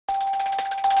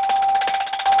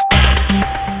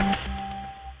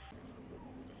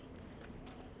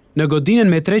Në godinën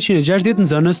me 360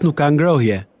 nxënës nuk ka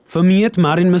ngrohje. Fëmijët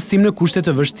marrin mësim në kushte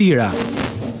të vështira.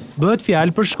 Bëhet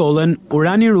fjalë për shkollën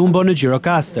Urani Rumbo në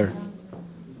Gjirokastër.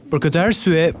 Për këtë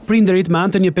arsye, prindërit me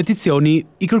anë të një peticioni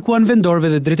i kërkuan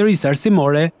vendorëve dhe Drejtorisë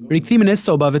Arismore rikthimin e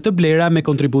sobave të blera me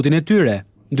kontributin e tyre.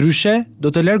 Ndryshe, do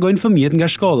të largojnë fëmijët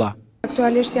nga shkolla.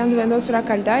 Aktualisht janë të vendosura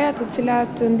kaldaja, të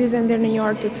cilat ndizen deri në një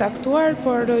orë të caktuar,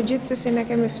 por gjithsesi ne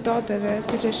kemi ftohtë edhe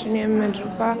siç e shihni me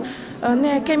xhupa.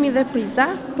 Ne kemi dhe priza,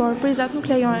 por prizat nuk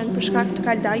lejohen për shkak të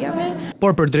kaldajave.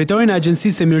 Por për drejtorin e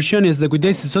Agjencisë së Mirëqenies dhe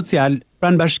Kujdesit Social,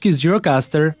 pranë bashkisë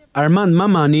Gjirokastër Armand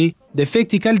Mamani,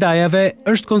 defekti i kaldajave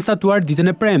është konstatuar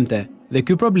ditën e premte dhe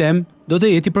ky problem do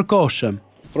të jetë i përkohshëm.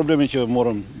 Problemi që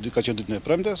morëm ka qenë ditën e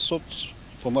premte, sot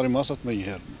po marrim masat më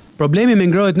njëherë. Problemi me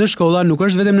ngrohjet në shkolla nuk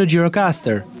është vetëm në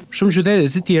Gjirokastër. Shumë qytete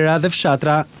të tjera dhe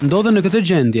fshatra ndodhen në këtë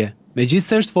gjendje,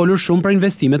 megjithëse është folur shumë për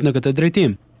investimet në këtë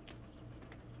drejtim.